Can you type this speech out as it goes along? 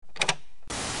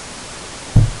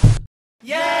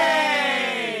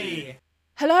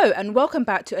Hello, and welcome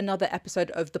back to another episode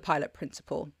of The Pilot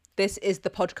Principle. This is the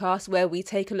podcast where we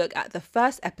take a look at the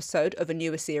first episode of a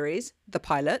newer series, The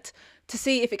Pilot, to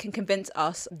see if it can convince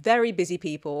us very busy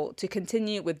people to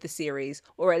continue with the series,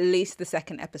 or at least the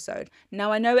second episode.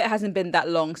 Now, I know it hasn't been that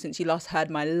long since you last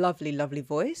heard my lovely, lovely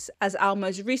voice, as our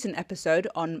most recent episode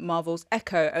on Marvel's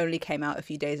Echo only came out a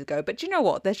few days ago. But you know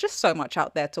what? There's just so much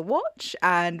out there to watch,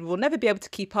 and we'll never be able to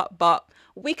keep up, but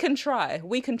we can try.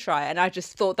 And I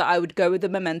just thought that I would go with the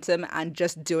momentum and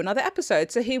just do another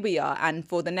episode. So here we are. And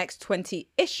for the next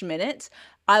 20-ish minutes,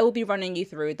 I will be running you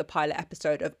through the pilot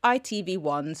episode of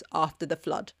ITV1's After the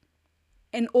Flood.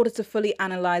 In order to fully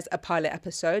analyse a pilot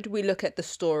episode, we look at the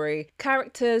story,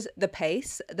 characters, the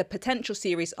pace, the potential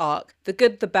series arc, the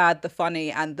good, the bad, the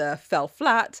funny, and the fell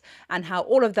flat, and how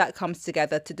all of that comes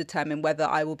together to determine whether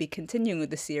I will be continuing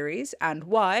with the series and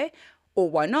why, or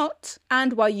why not,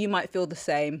 and why you might feel the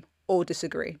same or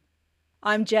disagree.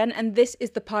 I'm Jen, and this is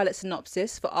the pilot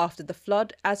synopsis for After the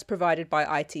Flood as provided by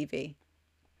ITV.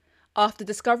 After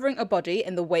discovering a body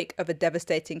in the wake of a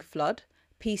devastating flood,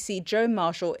 PC Joe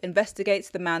Marshall investigates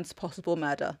the man's possible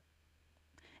murder.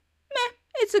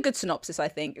 It's a good synopsis, I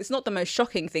think. It's not the most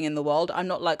shocking thing in the world. I'm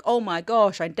not like, oh my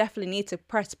gosh, I definitely need to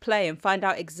press play and find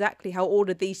out exactly how all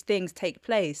of these things take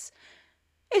place.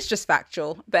 It's just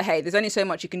factual. But hey, there's only so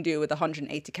much you can do with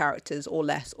 180 characters or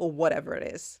less or whatever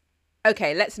it is.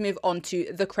 Okay, let's move on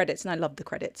to the credits, and I love the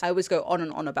credits. I always go on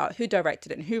and on about who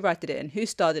directed it and who wrote it and who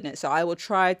starred in it, so I will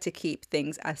try to keep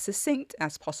things as succinct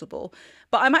as possible.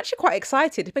 But I'm actually quite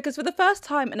excited because for the first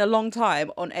time in a long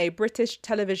time on a British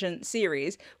television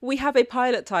series, we have a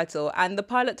pilot title, and the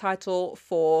pilot title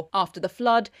for After the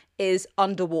Flood is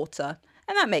Underwater.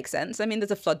 And that makes sense. I mean,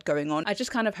 there's a flood going on. I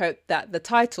just kind of hope that the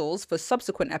titles for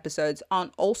subsequent episodes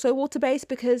aren't also water-based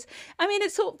because, I mean,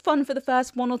 it's sort of fun for the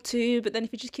first one or two, but then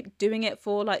if you just keep doing it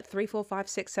for like 3, 4, 5,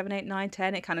 6, 7, 8, 9,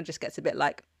 10, it kind of just gets a bit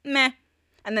like, meh.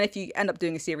 And then if you end up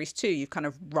doing a series 2, you've kind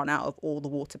of run out of all the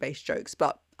water-based jokes,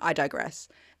 but I digress.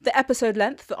 The episode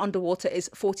length for Underwater is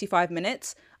 45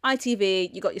 minutes.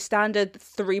 ITV, you got your standard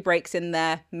 3 breaks in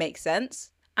there, makes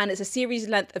sense. And it's a series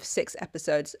length of 6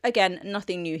 episodes. Again,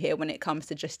 nothing new here when it comes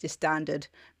to just your standard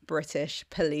British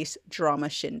police drama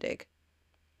shindig.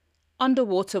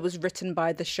 Underwater was written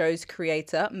by the show's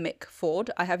creator, Mick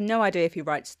Ford. I have no idea if he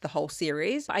writes the whole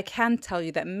series. I can tell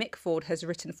you that Mick Ford has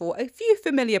written for a few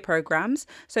familiar programmes.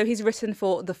 So he's written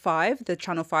for The Five, the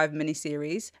Channel 5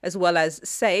 miniseries, as well as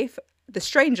Safe, The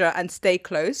Stranger, and Stay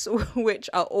Close, which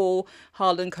are all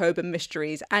Harlan Coben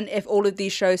mysteries. And if all of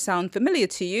these shows sound familiar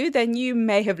to you, then you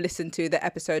may have listened to the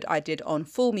episode I did on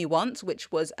Fool Me Once, which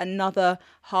was another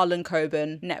Harlan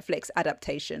Coben Netflix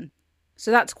adaptation.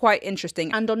 So that's quite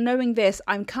interesting. And on knowing this,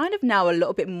 I'm kind of now a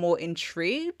little bit more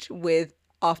intrigued with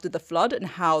After the Flood and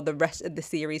how the rest of the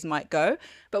series might go.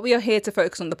 But we are here to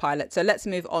focus on the pilot. So let's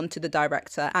move on to the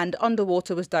director. And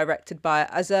Underwater was directed by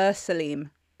Azhar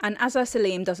Salim. And Azhar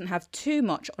Salim doesn't have too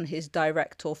much on his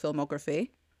director filmography.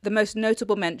 The most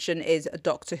notable mention is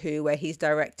Doctor Who, where he's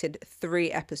directed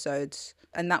 3 episodes.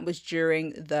 And that was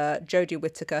during the Jodie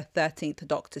Whittaker 13th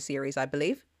Doctor series, I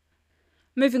believe.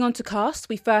 Moving on to cast,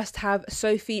 we first have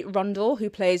Sophie Rundle, who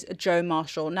plays Jo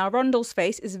Marshall. Now, Rundle's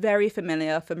face is very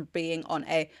familiar from being on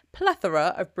a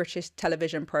plethora of British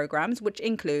television programmes, which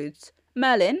includes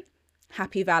Merlin,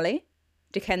 Happy Valley,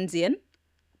 Dickensian,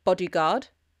 Bodyguard,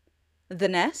 The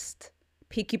Nest,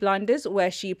 Peaky Blinders,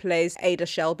 where she plays Ada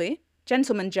Shelby,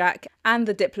 Gentleman Jack, and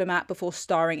The Diplomat before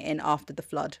starring in After the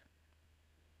Flood.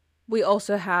 We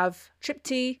also have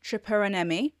Tripti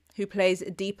Tripuranemi, who plays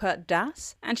Deepa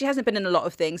Das, and she hasn't been in a lot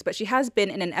of things, but she has been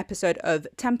in an episode of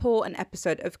Temple, an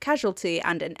episode of Casualty,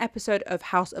 and an episode of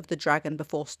House of the Dragon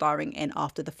before starring in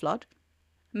After the Flood.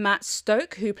 Matt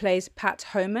Stoke, who plays Pat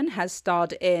Homan, has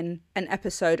starred in an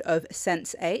episode of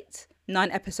Sense8,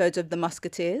 9 episodes of The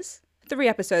Musketeers, 3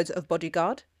 episodes of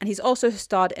Bodyguard, and he's also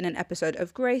starred in an episode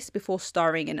of Grace before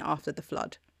starring in After the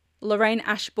Flood. Lorraine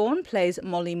Ashbourne plays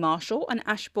Molly Marshall, and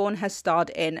Ashbourne has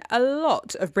starred in a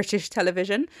lot of British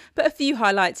television, but a few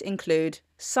highlights include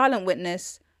Silent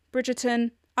Witness,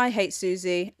 Bridgerton, I Hate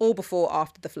Susie, all before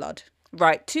After the Flood.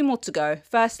 Right, 2 more to go.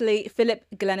 Firstly, Philip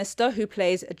Glenister, who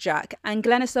plays Jack, and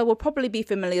Glenister will probably be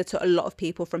familiar to a lot of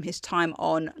people from his time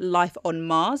on Life on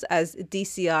Mars as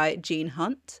DCI Gene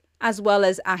Hunt, as well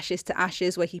as Ashes to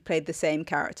Ashes, where he played the same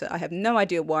character. I have no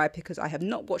idea why, because I have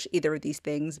not watched either of these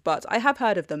things, but I have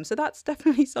heard of them, so that's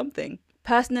definitely something.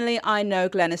 Personally, I know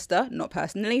Glenister, not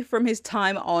personally, from his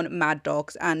time on Mad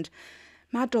Dogs, and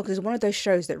Mad Dogs is one of those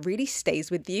shows that really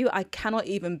stays with you. I cannot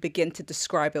even begin to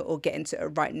describe it or get into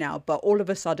it right now, but all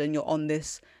of a sudden you're on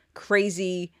this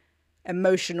crazy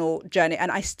emotional journey,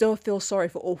 and I still feel sorry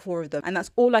for all four of them, and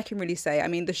that's all I can really say. I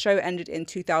mean, the show ended in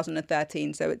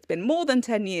 2013, so it's been more than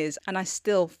 10 years, and I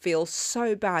still feel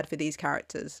so bad for these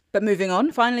characters. But moving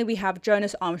on, finally we have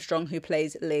Jonas Armstrong, who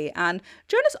plays Lee, and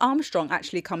Jonas Armstrong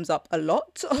actually comes up a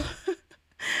lot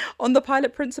on the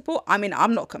Pilot Principle. I mean,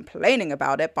 I'm not complaining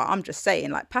about it, but I'm just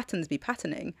saying, like, patterns be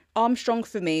patterning. Armstrong,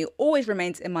 for me, always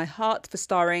remains in my heart for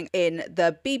starring in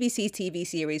the BBC TV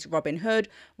series Robin Hood,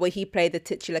 where he played the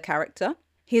titular character.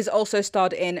 He has also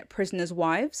starred in Prisoners'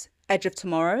 Wives, Edge of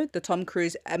Tomorrow, the Tom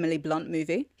Cruise Emily Blunt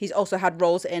movie. He's also had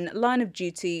roles in Line of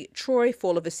Duty, Troy,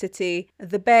 Fall of a City,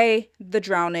 The Bay, The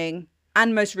Drowning,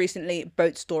 and most recently,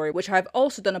 Boat Story, which I've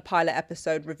also done a pilot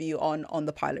episode review on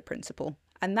the Pilot Principle.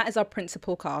 And that is our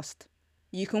principal cast.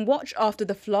 You can watch After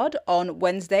the Flood on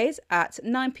Wednesdays at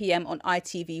 9 p.m. on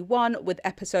ITV1, with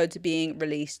episodes being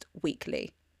released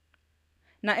weekly.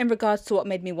 Now, in regards to what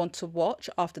made me want to watch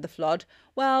After the Flood,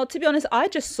 well, to be honest, I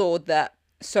just saw that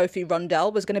Sophie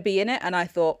Rundell was going to be in it, and I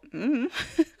thought,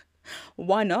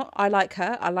 why not? I like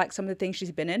her. I like some of the things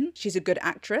she's been in. She's a good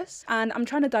actress. And I'm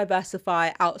trying to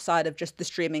diversify outside of just the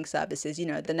streaming services, you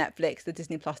know, the Netflix, the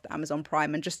Disney Plus, the Amazon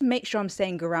Prime, and just make sure I'm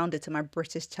staying grounded to my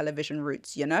British television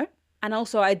roots, you know? And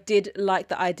also, I did like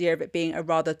the idea of it being a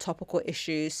rather topical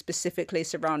issue, specifically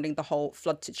surrounding the whole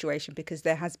flood situation, because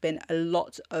there has been a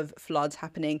lot of floods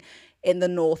happening in the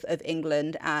north of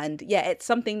England. And yeah, it's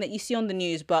something that you see on the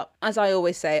news. But as I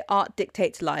always say, art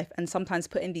dictates life. And sometimes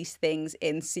putting these things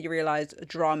in serialized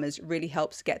dramas really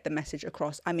helps get the message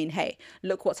across. I mean, hey,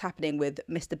 look what's happening with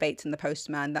Mr. Bates and the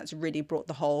Postman. That's really brought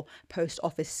the whole post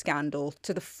office scandal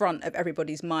to the front of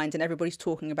everybody's mind, and everybody's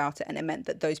talking about it. And it meant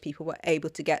that those people were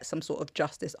able to get some sort of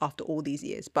justice after all these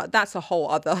years. But that's a whole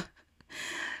other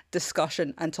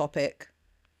discussion and topic.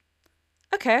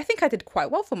 Okay, I think I did quite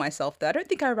well for myself there. I don't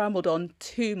think I rambled on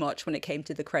too much when it came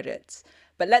to the credits.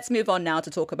 But let's move on now to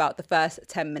talk about the first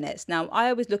 10 minutes. Now, I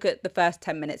always look at the first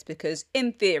 10 minutes because,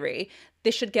 in theory,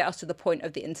 this should get us to the point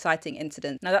of the inciting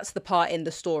incident. Now, that's the part in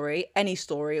the story, any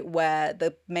story, where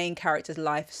the main character's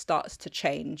life starts to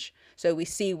change. So we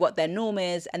see what their norm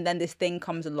is, and then this thing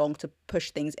comes along to push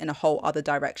things in a whole other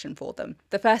direction for them.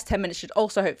 The first 10 minutes should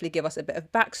also hopefully give us a bit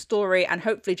of backstory and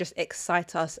hopefully just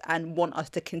excite us and want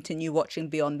us to continue watching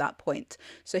beyond that point.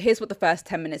 So here's what the first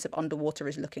 10 minutes of Underwater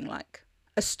is looking like.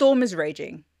 A storm is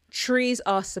raging. Trees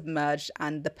are submerged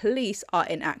and the police are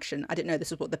in action. I didn't know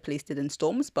this was what the police did in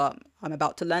storms, but I'm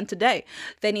about to learn today.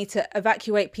 They need to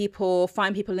evacuate people,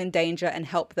 find people in danger and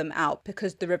help them out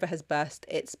because the river has burst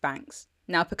its banks.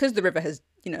 Now, because the river has,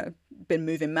 been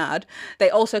moving mad, they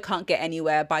also can't get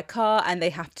anywhere by car and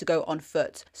they have to go on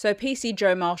foot. So PC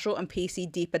Joe Marshall and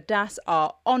PC Deepa Das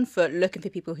are on foot looking for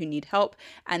people who need help,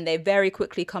 and they very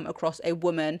quickly come across a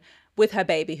woman with her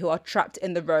baby who are trapped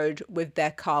in the road with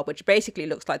their car, which basically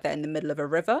looks like they're in the middle of a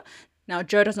river. Now,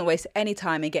 Joe doesn't waste any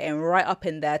time in getting right up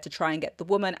in there to try and get the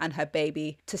woman and her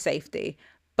baby to safety.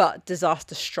 But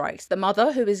disaster strikes. The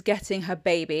mother, who is getting her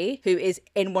baby, who is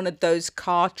in one of those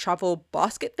car travel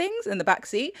basket things in the back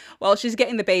seat, well, she's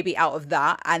getting the baby out of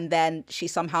that, and then she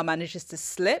somehow manages to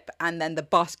slip, and then the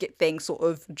basket thing sort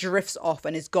of drifts off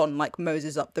and is gone like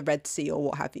Moses up the Red Sea or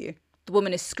what have you. The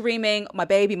woman is screaming, my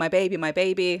baby, my baby, my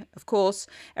baby. Of course,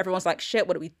 everyone's like, shit,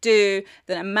 what do we do?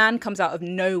 Then a man comes out of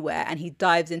nowhere and he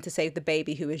dives in to save the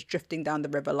baby who is drifting down the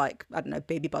river like, I don't know,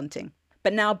 baby bunting.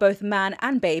 But now both man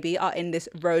and baby are in this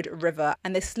road river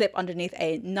and they slip underneath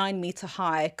a 9-meter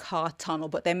high car tunnel,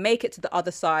 but they make it to the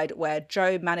other side where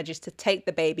Joe manages to take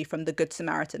the baby from the Good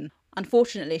Samaritan.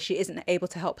 Unfortunately, she isn't able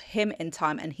to help him in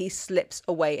time and he slips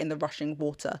away in the rushing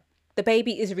water. The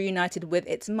baby is reunited with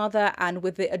its mother, and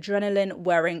with the adrenaline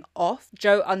wearing off,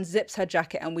 Joe unzips her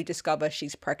jacket and we discover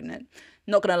she's pregnant.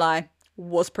 Not gonna lie,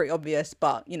 was pretty obvious,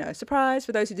 but surprise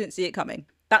for those who didn't see it coming.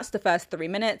 That's the first 3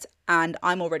 minutes and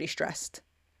I'm already stressed.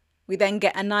 We then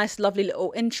get a nice lovely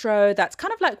little intro that's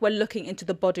kind of like we're looking into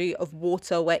the body of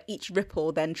water where each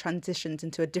ripple then transitions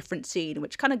into a different scene,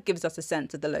 which kind of gives us a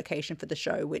sense of the location for the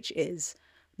show, which is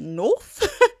north.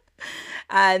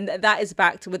 And that is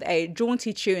backed with a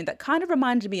jaunty tune that kind of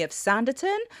reminded me of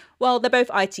Sanditon. Well, they're both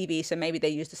ITV, so maybe they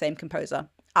use the same composer.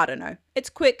 I don't know. It's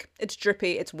quick, it's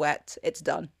drippy, it's wet, it's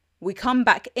done. We come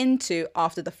back into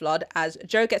After the Flood as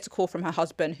Joe gets a call from her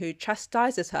husband who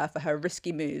chastises her for her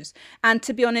risky moves. And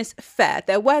to be honest, fair.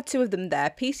 There were two of them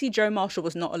there. PC Joe Marshall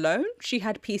was not alone. She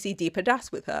had PC Deepa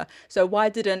Das with her. So why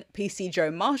didn't PC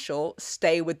Joe Marshall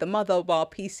stay with the mother while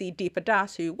PC Deepa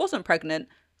Das, who wasn't pregnant,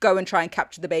 go and try and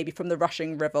capture the baby from the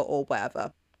rushing river or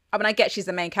wherever? I mean, I get she's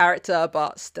the main character,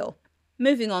 but still.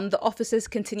 Moving on, the officers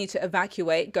continue to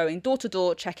evacuate, going door to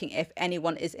door, checking if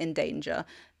anyone is in danger.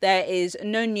 There is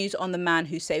no news on the man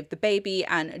who saved the baby,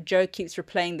 and Jo keeps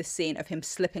replaying the scene of him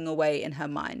slipping away in her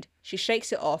mind. She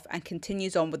shakes it off and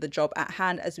continues on with the job at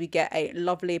hand as we get a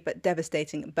lovely but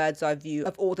devastating bird's eye view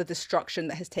of all the destruction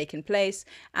that has taken place.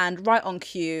 And right on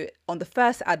cue, on the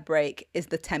first ad break, is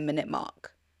the 10-minute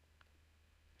mark.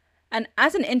 And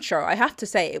as an intro, I have to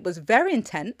say it was very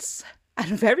intense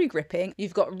and very gripping.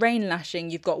 You've got rain lashing,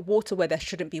 you've got water where there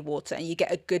shouldn't be water, and you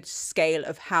get a good scale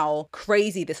of how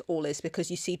crazy this all is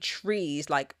because you see trees,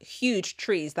 like huge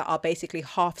trees that are basically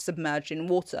half submerged in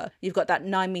water. You've got that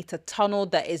 9-meter tunnel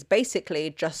that is basically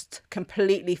just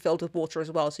completely filled with water as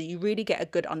well. So you really get a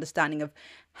good understanding of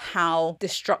how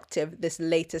destructive this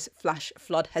latest flash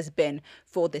flood has been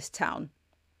for this town.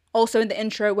 Also in the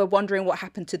intro, we're wondering what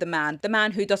happened to the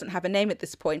man who doesn't have a name at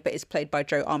this point, but is played by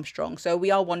Joe Armstrong. So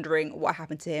we are wondering what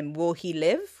happened to him. Will he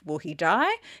live? Will he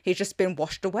die? He's just been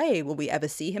washed away. Will we ever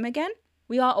see him again?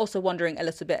 We are also wondering a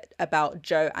little bit about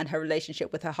Jo and her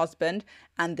relationship with her husband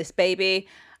and this baby.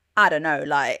 I don't know,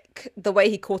 like the way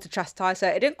he called to chastise her,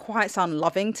 it didn't quite sound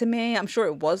loving to me. I'm sure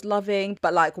it was loving,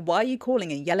 but like, why are you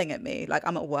calling and yelling at me? Like,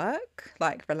 I'm at work,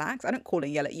 like relax. I don't call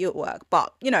and yell at you at work,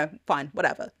 but you know, fine,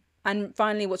 whatever. And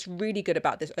finally, what's really good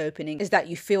about this opening is that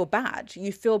you feel bad.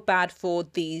 You feel bad for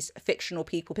these fictional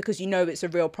people because you know it's a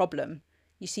real problem.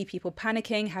 You see people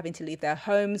panicking, having to leave their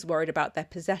homes, worried about their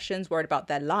possessions, worried about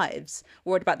their lives,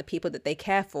 worried about the people that they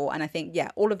care for. And I think, yeah,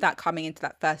 all of that coming into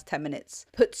that first 10 minutes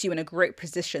puts you in a great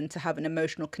position to have an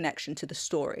emotional connection to the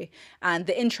story. And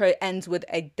the intro ends with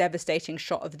a devastating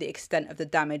shot of the extent of the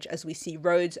damage as we see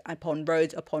roads upon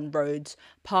roads upon roads,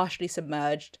 partially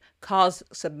submerged, cars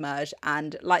submerged.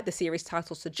 And like the series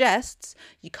title suggests,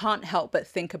 you can't help but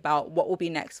think about what will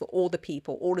be next for all the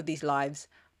people, all of these lives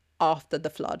after the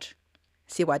flood.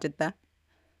 See what I did there?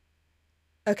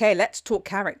 Okay, let's talk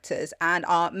characters. And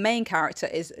our main character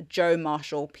is Jo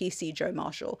Marshall, PC Jo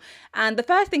Marshall. And the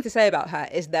first thing to say about her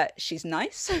is that she's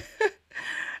nice.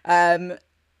 I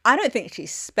don't think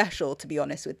she's special, to be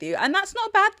honest with you. And that's not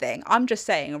a bad thing. I'm just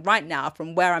saying right now,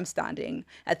 from where I'm standing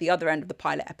at the other end of the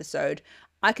pilot episode,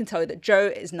 I can tell you that Jo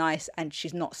is nice and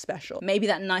she's not special. Maybe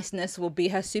that niceness will be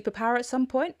her superpower at some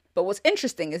point. But what's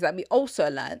interesting is that we also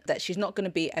learned that she's not going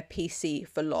to be a PC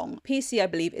for long. PC, I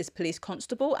believe, is police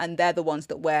constable, and they're the ones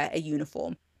that wear a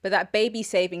uniform. But that baby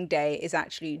saving day is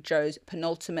actually Jo's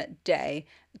penultimate day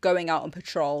going out on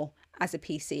patrol as a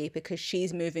PC because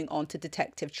she's moving on to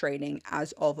detective training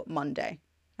as of Monday.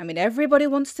 I mean, everybody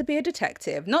wants to be a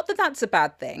detective. Not that that's a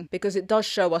bad thing, because it does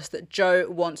show us that Jo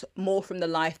wants more from the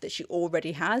life that she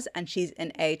already has, and she's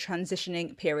in a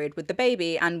transitioning period with the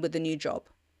baby and with the new job.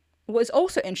 What is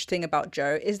also interesting about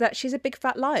Jo is that she's a big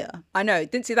fat liar. I know,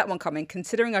 didn't see that one coming,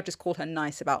 considering I just called her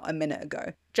nice about a minute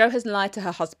ago. Jo has lied to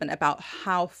her husband about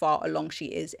how far along she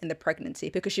is in the pregnancy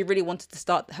because she really wanted to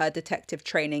start her detective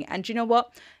training. And you know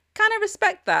what? Kind of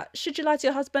respect that. Should you lie to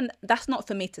your husband? That's not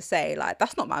for me to say. Like,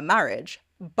 that's not my marriage.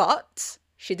 But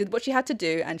she did what she had to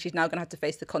do, and she's now going to have to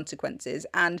face the consequences.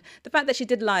 And the fact that she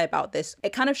did lie about this,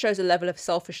 it kind of shows a level of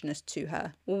selfishness to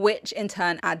her, which in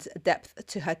turn adds depth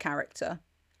to her character.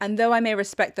 And though I may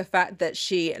respect the fact that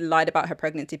she lied about her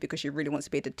pregnancy because she really wants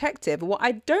to be a detective, what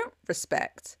I don't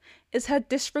respect is her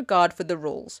disregard for the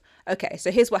rules. Okay,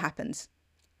 so here's what happens.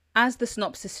 As the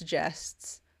synopsis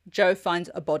suggests, Jo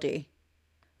finds a body.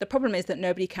 The problem is that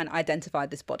nobody can identify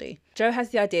this body. Jo has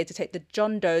the idea to take the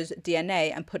John Doe's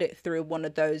DNA and put it through one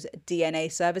of those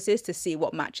DNA services to see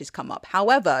what matches come up.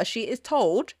 However, she is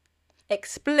told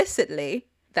explicitly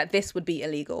that this would be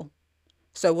illegal.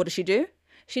 So what does she do?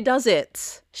 She does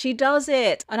it. She does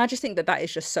it. And I just think that that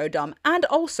is just so dumb. And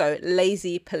also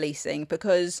lazy policing,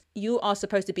 because you are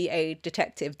supposed to be a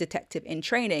detective in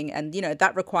training. And, you know,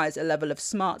 that requires a level of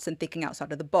smarts and thinking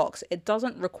outside of the box. It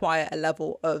doesn't require a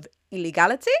level of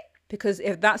illegality, because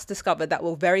if that's discovered, that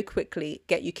will very quickly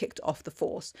get you kicked off the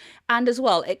force. And as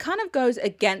well, it kind of goes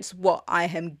against what I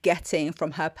am getting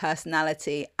from her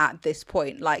personality at this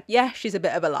point. Like, yeah, she's a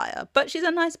bit of a liar, but she's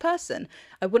a nice person.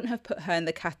 I wouldn't have put her in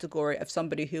the category of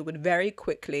somebody who would very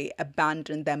quickly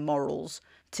abandon their morals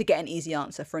to get an easy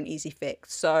answer for an easy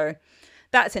fix. So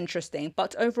that's interesting.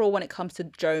 But overall, when it comes to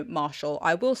Jo Marshall,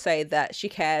 I will say that she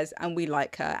cares and we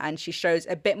like her, and she shows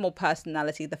a bit more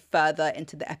personality the further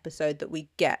into the episode that we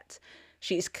get.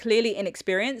 She is clearly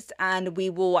inexperienced, and we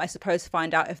will, I suppose,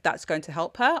 find out if that's going to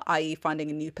help her, i.e. finding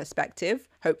a new perspective,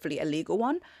 hopefully a legal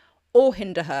one, or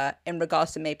hinder her in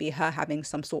regards to maybe her having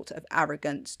some sort of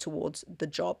arrogance towards the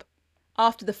job.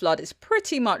 After the flood, it's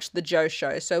pretty much the Joe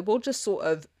show. So we'll just sort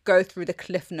of go through the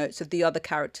cliff notes of the other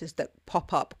characters that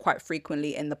pop up quite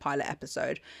frequently in the pilot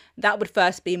episode. That would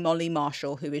first be Molly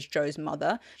Marshall, who is Joe's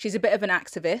mother. She's a bit of an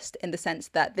activist in the sense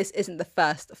that this isn't the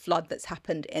first flood that's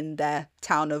happened in their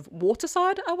town of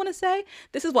Waterside, I want to say.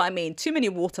 This is what I mean. Too many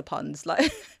water puns.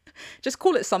 Like, just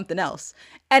call it something else.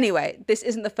 Anyway, this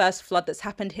isn't the first flood that's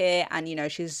happened here. And, you know,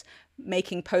 she's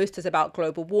making posters about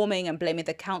global warming and blaming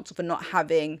the council for not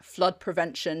having flood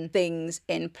prevention things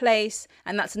in place.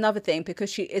 And that's another thing, because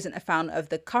she isn't a fan of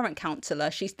the current councillor,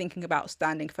 she's thinking about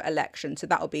standing for election. So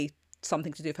that'll be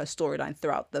something to do with her storyline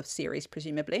throughout the series,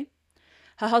 presumably.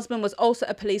 Her husband was also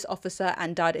a police officer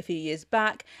and died a few years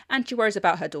back, and she worries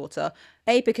about her daughter,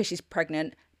 A, because she's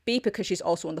pregnant, B, because she's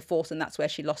also on the force and that's where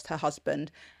she lost her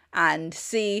husband, and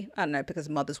C, I don't know, because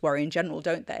mothers worry in general,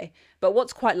 don't they? But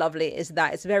what's quite lovely is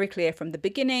that it's very clear from the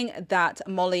beginning that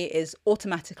Molly is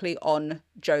automatically on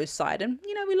Joe's side. And,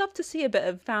 you know, we love to see a bit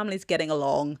of families getting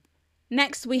along.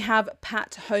 Next, we have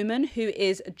Pat Homan, who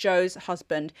is Joe's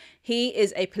husband. He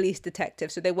is a police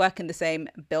detective, so they work in the same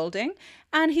building.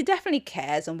 And he definitely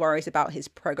cares and worries about his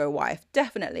prego wife,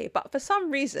 definitely. But for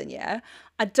some reason, yeah,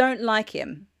 I don't like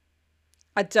him.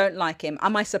 I don't like him.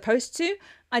 Am I supposed to?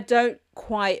 I don't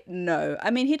quite know. I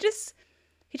mean, he just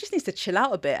needs to chill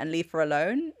out a bit and leave her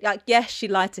alone. Like, yes, she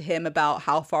lied to him about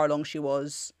how far along she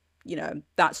was. You know,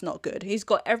 that's not good. He's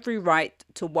got every right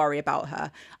to worry about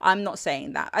her. I'm not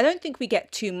saying that. I don't think we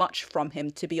get too much from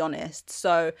him, to be honest.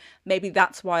 So maybe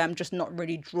that's why I'm just not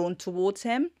really drawn towards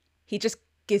him. He just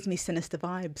gives me sinister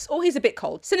vibes. Or he's a bit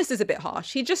cold. Sinister's a bit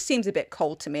harsh. He just seems a bit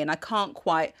cold to me, and I can't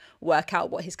quite work out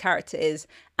what his character is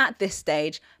at this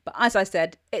stage. But as I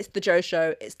said, it's the Joe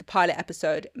show. It's the pilot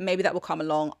episode. Maybe that will come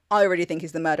along. I already think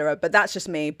he's the murderer, but that's just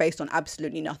me based on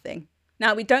absolutely nothing.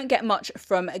 Now, we don't get much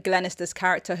from Glenister's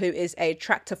character, who is a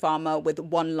tractor farmer with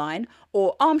one line,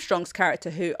 or Armstrong's character,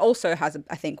 who also has,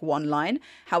 I think, one line.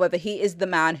 However, he is the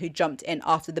man who jumped in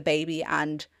after the baby,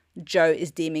 and Joe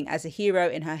is deeming as a hero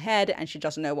in her head, and she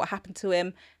doesn't know what happened to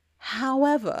him.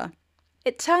 However,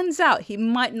 it turns out he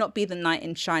might not be the knight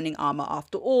in shining armor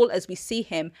after all, as we see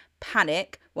him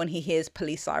panic when he hears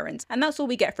police sirens. And that's all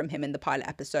we get from him in the pilot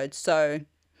episode. So,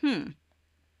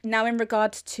 Now, in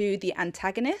regards to the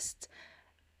antagonist,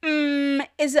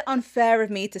 is it unfair of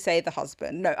me to say the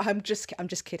husband? No, I'm just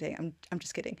kidding. I'm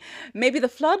just kidding. Maybe the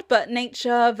flood, but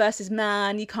nature versus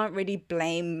man. You can't really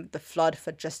blame the flood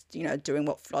for just, you know, doing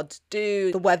what floods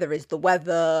do. The weather is the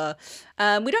weather.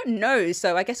 We don't know,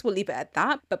 so I guess we'll leave it at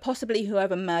that. But possibly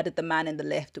whoever murdered the man in the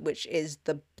lift, which is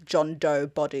the John Doe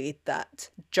body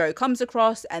that Joe comes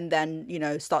across and then, you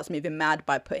know, starts moving mad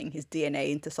by putting his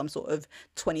DNA into some sort of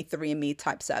 23andMe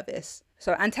type service.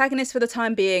 So antagonist for the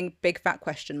time being, big fat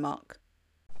question mark.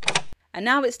 And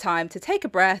now it's time to take a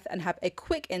breath and have a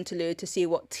quick interlude to see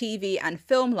what TV and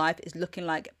film life is looking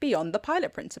like beyond the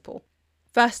pilot principle.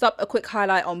 First up, a quick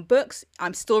highlight on books.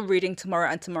 I'm still reading Tomorrow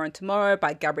and Tomorrow and Tomorrow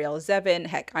by Gabrielle Zevin.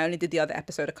 Heck, I only did the other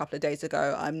episode a couple of days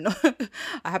ago.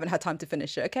 I haven't had time to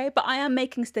finish it, okay? But I am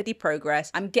making steady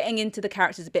progress. I'm getting into the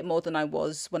characters a bit more than I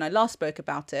was when I last spoke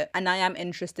about it, and I am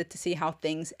interested to see how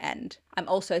things end. I'm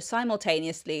also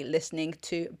simultaneously listening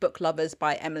to Book Lovers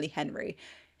by Emily Henry.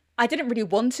 I didn't really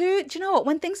want to. Do you know what?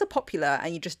 When things are popular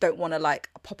and you just don't want to like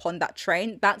pop on that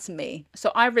train, that's me.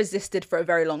 So I resisted for a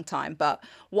very long time. But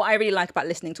what I really like about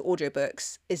listening to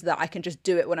audiobooks is that I can just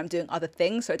do it when I'm doing other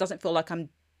things. So it doesn't feel like I'm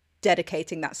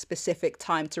dedicating that specific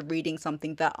time to reading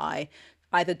something that I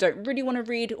either don't really want to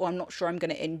read or I'm not sure I'm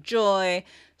going to enjoy.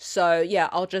 So yeah,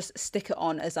 I'll just stick it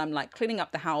on as I'm like cleaning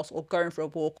up the house or going for a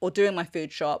walk or doing my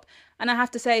food shop. And I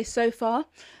have to say, so far,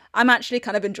 I'm actually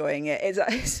kind of enjoying it.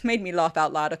 It's made me laugh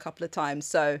out loud a couple of times.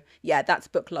 So yeah, that's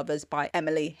Book Lovers by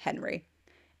Emily Henry.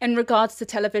 In regards to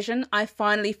television, I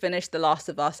finally finished The Last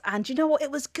of Us, and you know what? It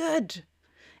was good.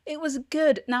 It was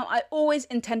good. Now, I always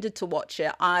intended to watch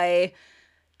it. I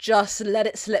just let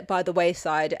it slip by the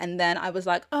wayside, and then I was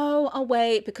like, oh, I'll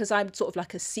wait, because I'm sort of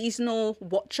like a seasonal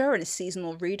watcher and a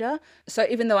seasonal reader. So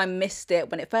even though I missed it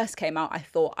when it first came out, I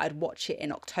thought I'd watch it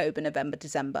in October, November,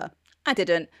 December. I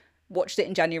didn't. Watched it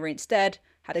in January instead,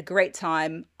 had a great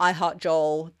time. I Heart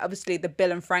Joel. Obviously, the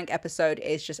Bill and Frank episode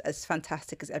is just as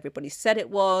fantastic as everybody said it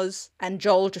was. And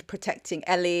Joel just protecting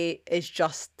Ellie is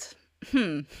just,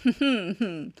 Pedro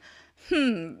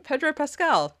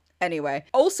Pascal. Anyway,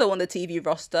 also on the TV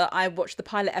roster, I watched the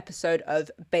pilot episode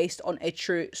of Based on a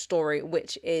True Story,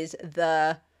 which is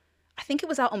I think it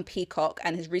was out on Peacock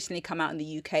and has recently come out in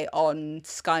the UK on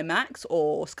Sky Max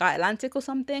or Sky Atlantic or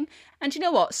something. And you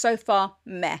know what? So far,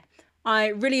 meh. I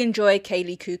really enjoy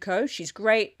Kaylee Kuko. She's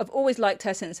great. I've always liked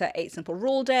her since her 8 Simple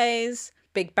Rule days.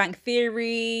 Big Bang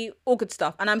Theory, all good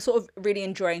stuff. And I'm sort of really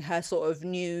enjoying her sort of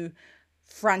new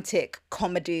frantic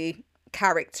comedy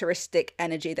characteristic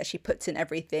energy that she puts in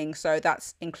everything. So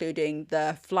that's including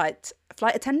the flight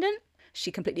attendant. She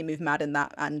completely moved mad in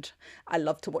that, and I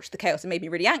love to watch the chaos. It made me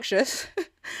really anxious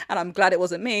and I'm glad it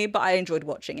wasn't me, but I enjoyed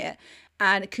watching it.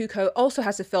 And Kuko also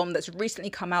has a film that's recently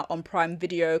come out on Prime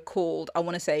Video called, I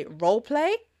want to say,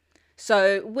 Roleplay.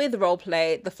 So with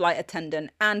Roleplay, the flight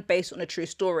attendant, and based on a true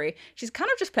story, she's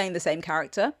kind of just playing the same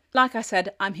character. Like I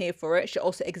said, I'm here for it. She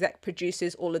also exec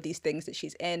produces all of these things that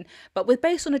she's in. But with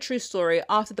based on a true story,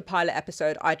 after the pilot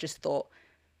episode, I just thought,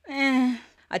 I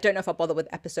don't know if I'll bother with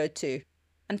episode 2.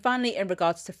 And finally, in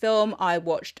regards to film, I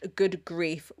watched Good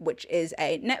Grief, which is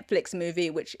a Netflix movie,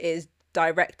 which is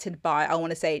directed by, I want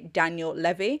to say, Daniel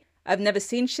Levy. I've never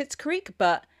seen Schitt's Creek,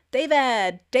 but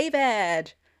David,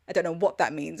 I don't know what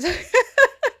that means.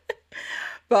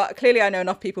 But clearly I know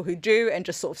enough people who do and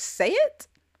just sort of say it.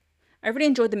 I really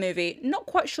enjoyed the movie. Not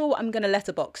quite sure what I'm going to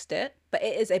letterboxd it, but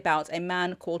it is about a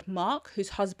man called Mark whose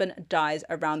husband dies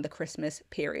around the Christmas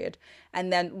period.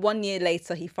 And then 1 year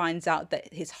later, he finds out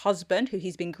that his husband, who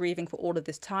he's been grieving for all of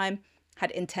this time, had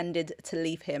intended to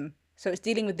leave him. So it's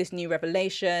dealing with this new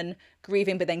revelation,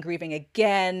 grieving, but then grieving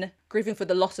again, grieving for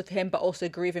the loss of him, but also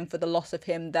grieving for the loss of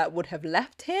him that would have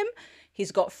left him.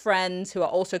 He's got friends who are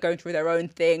also going through their own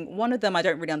thing. One of them, I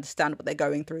don't really understand what they're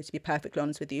going through, to be perfectly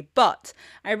honest with you. But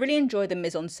I really enjoy the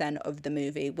mise-en-scène of the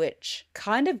movie, which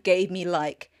kind of gave me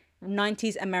like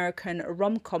 90s American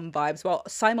rom-com vibes, while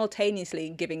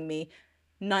simultaneously giving me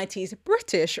 90s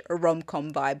British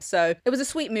rom-com vibes. So it was a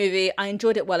sweet movie. I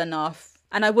enjoyed it well enough,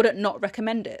 and I wouldn't not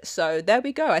recommend it. So there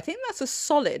we go. I think that's a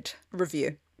solid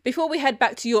review. Before we head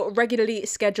back to your regularly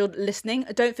scheduled listening,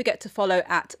 don't forget to follow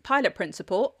at Pilot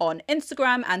Principle on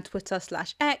Instagram and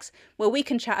Twitter/X, where we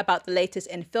can chat about the latest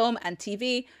in film and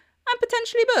TV and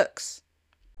potentially books.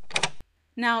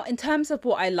 Now, in terms of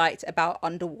what I liked about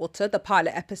Underwater, the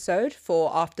pilot episode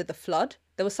for After the Flood,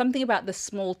 there was something about the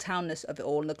small townness of it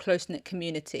all and the close-knit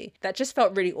community that just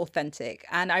felt really authentic.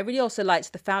 And I really also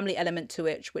liked the family element to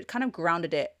it, which kind of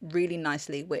grounded it really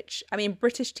nicely, which, I mean,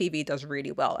 British TV does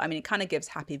really well. I mean, it kind of gives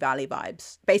Happy Valley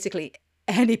vibes. Basically,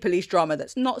 any police drama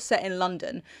that's not set in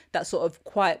London, that sort of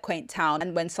quiet, quaint town,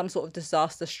 and when some sort of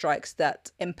disaster strikes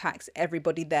that impacts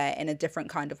everybody there in a different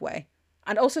kind of way.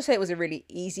 I'd also say it was a really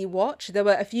easy watch. There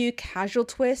were a few casual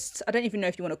twists. I don't even know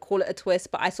if you want to call it a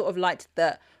twist, but I sort of liked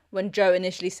that when Jo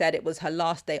initially said it was her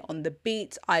last day on the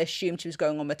beat, I assumed she was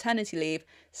going on maternity leave.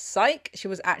 Psych, she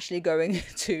was actually going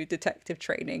to detective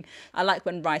training. I like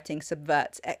when writing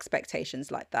subverts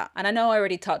expectations like that. And I know I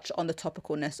already touched on the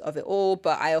topicalness of it all,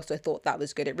 but I also thought that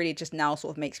was good. It really just now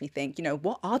sort of makes me think, you know,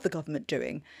 what are the government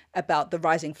doing about the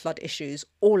rising flood issues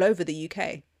all over the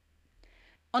UK?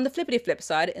 On the flippity flip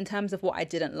side, in terms of what I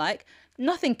didn't like,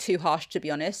 nothing too harsh, to be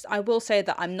honest. I will say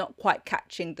that I'm not quite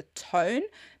catching the tone,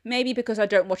 maybe because I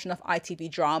don't watch enough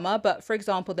ITV drama, but for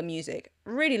example, the music.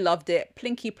 Really loved it,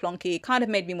 plinky plonky, kind of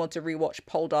made me want to rewatch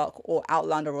Poldark or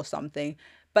Outlander or something,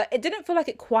 but it didn't feel like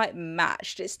it quite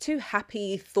matched. It's too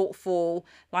happy, thoughtful,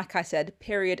 like I said,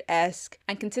 period-esque,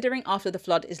 and considering After the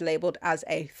Flood is labelled as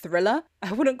a thriller,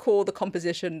 I wouldn't call the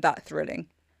composition that thrilling.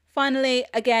 Finally,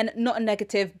 again, not a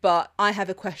negative, but I have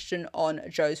a question on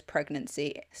Jo's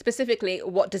pregnancy. Specifically,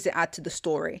 what does it add to the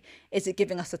story? Is it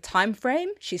giving us a time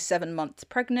frame? She's 7 months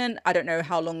pregnant. I don't know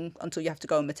how long until you have to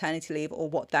go on maternity leave or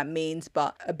what that means,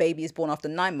 but a baby is born after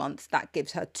 9 months. That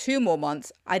gives her 2 more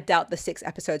months. I doubt the 6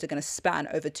 episodes are going to span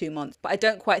over 2 months, but I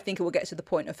don't quite think it will get to the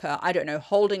point of her, I don't know,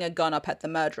 holding a gun up at the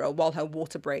murderer while her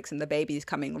water breaks and the baby is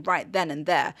coming right then and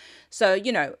there. So,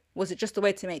 you know, was it just a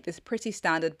way to make this pretty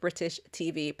standard British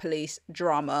TV police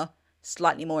drama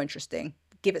slightly more interesting?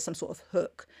 Give it some sort of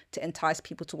hook to entice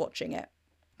people to watching it?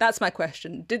 That's my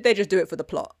question. Did they just do it for the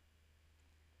plot?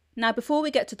 Now, before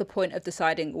we get to the point of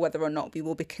deciding whether or not we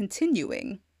will be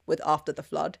continuing with After the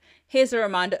Flood, here's a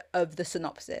reminder of the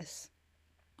synopsis.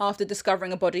 After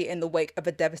discovering a body in the wake of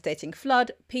a devastating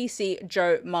flood, PC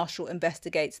Jo Marshall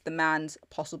investigates the man's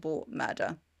possible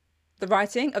murder. The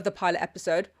writing of the pilot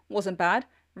episode wasn't bad.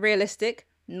 Realistic,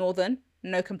 northern,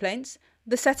 no complaints.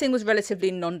 The setting was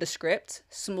relatively nondescript,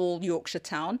 small Yorkshire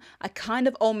town. I kind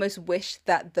of almost wish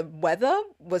that the weather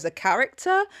was a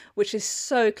character, which is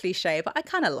so cliche, but I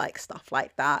kind of like stuff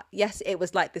like that. Yes, it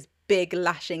was like this big,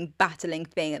 lashing, battling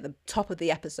thing at the top of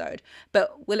the episode,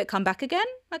 but will it come back again?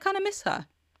 I kind of miss her.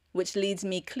 Which leads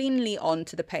me cleanly on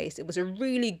to the pace. It was a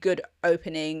really good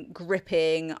opening,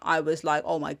 gripping. I was like,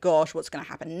 oh my gosh, what's going to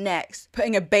happen next?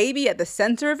 Putting a baby at the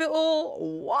center of it all?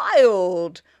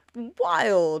 Wild,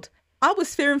 wild. I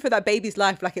was fearing for that baby's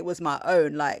life like it was my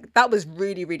own. Like, that was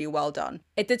really, really well done.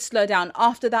 It did slow down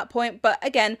after that point, but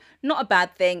again, not a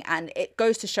bad thing. And it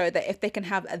goes to show that if they can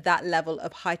have that level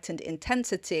of heightened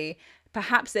intensity,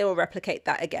 perhaps they will replicate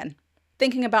that again.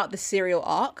 Thinking about the serial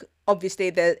arc, obviously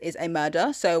there is a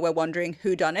murder, so we're wondering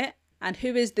who done it and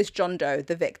who is this John Doe,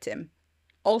 the victim.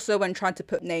 Also, when trying to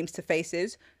put names to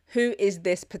faces, who is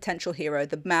this potential hero,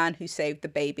 the man who saved the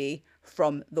baby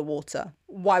from the water?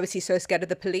 Why was he so scared of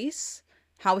the police?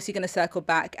 How was he going to circle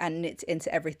back and knit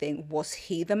into everything? Was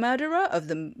he the murderer of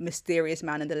the mysterious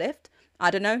man in the lift? I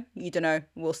don't know. You don't know.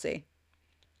 We'll see.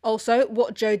 Also,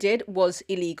 what Jo did was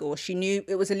illegal. She knew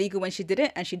it was illegal when she did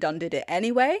it, and she done did it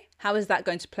anyway. How is that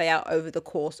going to play out over the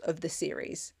course of the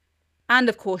series? And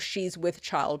of course, she's with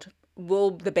child.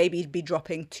 Will the baby be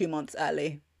dropping 2 months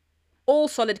early? All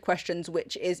solid questions,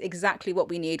 which is exactly what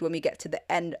we need when we get to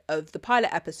the end of the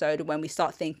pilot episode, when we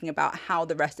start thinking about how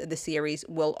the rest of the series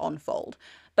will unfold.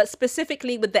 But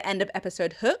specifically with the end of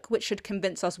episode Hook, which should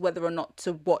convince us whether or not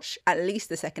to watch at least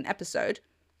the second episode.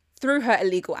 Through her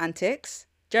illegal antics,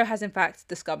 Jo has in fact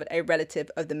discovered a relative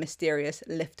of the mysterious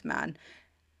lift man.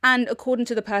 And according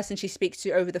to the person she speaks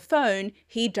to over the phone,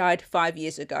 he died 5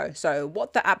 years ago. So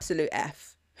what the absolute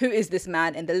F? Who is this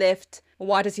man in the lift?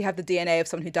 Why does he have the DNA of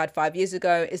someone who died 5 years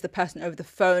ago? Is the person over the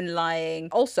phone lying?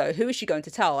 Also, who is she going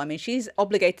to tell? I mean, she's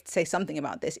obligated to say something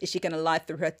about this. Is she going to lie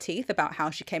through her teeth about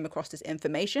how she came across this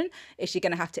information? Is she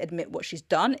going to have to admit what she's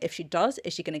done? If she does,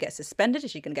 is she going to get suspended? Is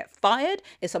she going to get fired?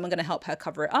 Is someone going to help her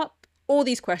cover it up? All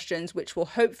these questions, which will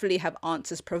hopefully have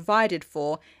answers provided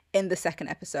for in the second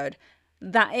episode.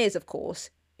 That is, of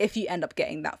course, if you end up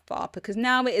getting that far, because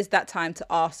now it is that time to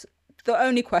ask the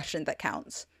only question that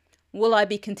counts. Will I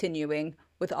be continuing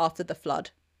with After the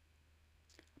Flood?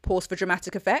 Pause for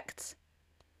dramatic effect.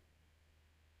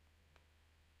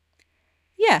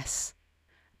 Yes.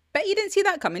 Bet you didn't see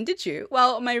that coming, did you?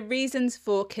 Well, my reasons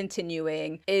for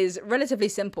continuing is relatively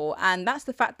simple, and that's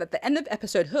the fact that the end of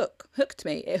episode hooked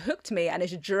me. It hooked me and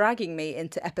it's dragging me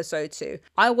into episode 2.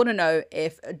 I want to know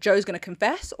if Jo's going to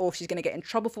confess or if she's going to get in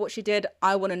trouble for what she did.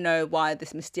 I want to know why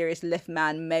this mysterious lift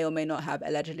man may or may not have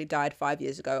allegedly died 5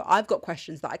 years ago. I've got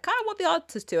questions that I kind of want the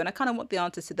answers to, and I kind of want the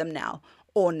answers to them now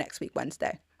or next week,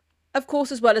 Wednesday. Of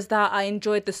course, as well as that, I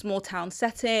enjoyed the small town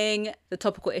setting, the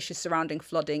topical issues surrounding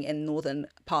flooding in northern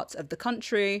parts of the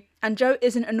country. And Jo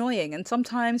isn't annoying, and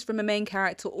sometimes from a main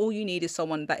character, all you need is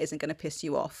someone that isn't going to piss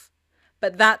you off.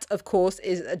 But that, of course,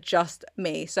 is just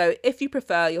me. So if you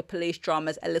prefer your police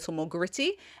dramas a little more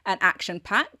gritty and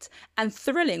action-packed and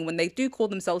thrilling when they do call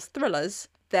themselves thrillers,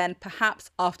 then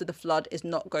perhaps After the Flood is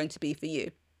not going to be for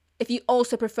you. If you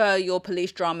also prefer your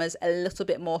police dramas a little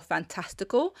bit more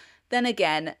fantastical, then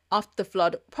again, After the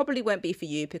Flood probably won't be for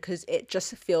you because it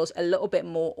just feels a little bit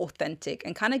more authentic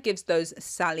and kind of gives those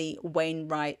Sally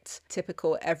Wainwright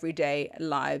typical everyday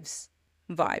lives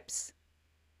vibes.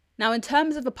 Now, in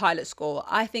terms of a pilot score,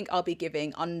 I think I'll be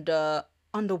giving Underwater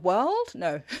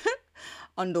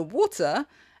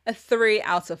a 3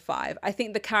 out of 5. I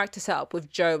think the character setup with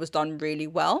Jo was done really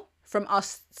well. From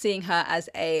us seeing her as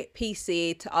a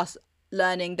PC to us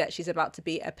learning that she's about to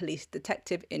be a police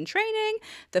detective in training,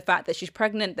 the fact that she's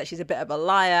pregnant, that she's a bit of a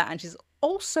liar, and she's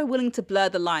also willing to blur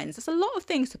the lines. There's a lot of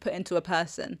things to put into a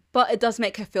person, but it does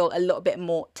make her feel a little bit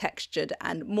more textured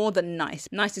and more than nice.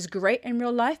 Nice is great in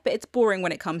real life, but it's boring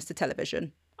when it comes to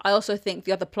television. I also think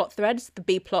the other plot threads, the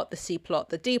B plot, the C plot,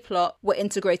 the D plot, were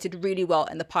integrated really well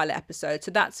in the pilot episode. So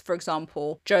that's, for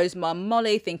example, Jo's mum,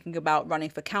 Molly, thinking about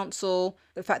running for council,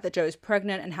 the fact that Jo is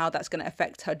pregnant and how that's going to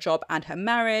affect her job and her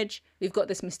marriage. We've got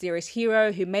this mysterious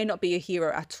hero who may not be a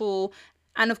hero at all.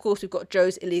 And of course, we've got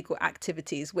Jo's illegal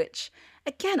activities, which,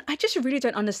 again, I just really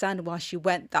don't understand why she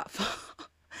went that far.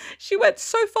 She went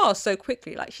so far so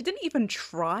quickly. Like, she didn't even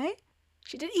try.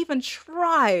 She didn't even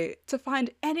try to find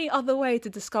any other way to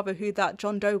discover who that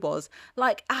John Doe was,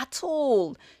 like at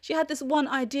all. She had this one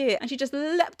idea and she just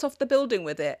leapt off the building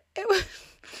with it. It was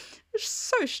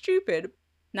so stupid.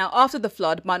 Now, After the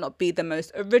Flood might not be the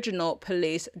most original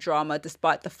police drama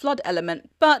despite the flood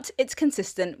element, but it's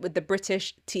consistent with the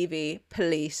British TV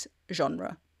police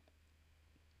genre.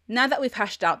 Now that we've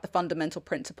hashed out the fundamental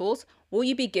principles, will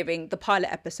you be giving the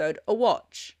pilot episode a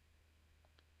watch?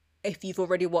 If you've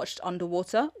already watched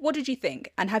Underwater, what did you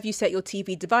think? And have you set your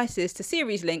TV devices to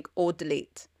series link or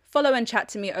delete? Follow and chat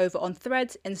to me over on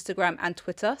Threads, Instagram and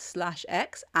Twitter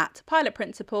 /X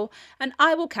 @PilotPrinciple, and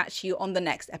I will catch you on the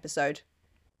next episode.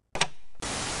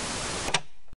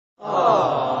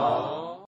 Aww.